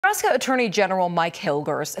Nebraska Attorney General Mike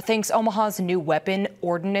Hilgers thinks Omaha's new weapon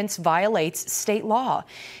ordinance violates state law.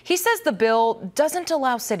 He says the bill doesn't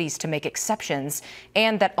allow cities to make exceptions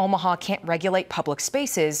and that Omaha can't regulate public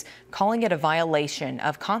spaces, calling it a violation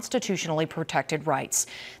of constitutionally protected rights.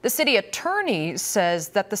 The city attorney says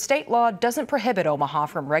that the state law doesn't prohibit Omaha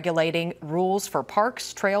from regulating rules for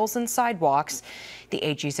parks, trails, and sidewalks. The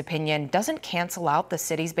AG's opinion doesn't cancel out the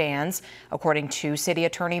city's bans, according to City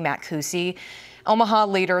Attorney Matt Kusi. Omaha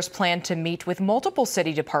leaders plan to meet with multiple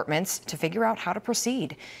city departments to figure out how to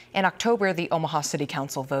proceed. In October, the Omaha City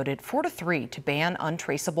Council voted 4-3 to ban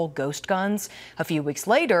untraceable ghost guns. A few weeks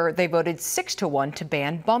later, they voted 6-1 to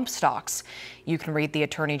ban bump stocks. You can read the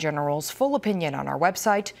Attorney General's full opinion on our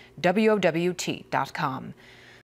website, WOWT.com.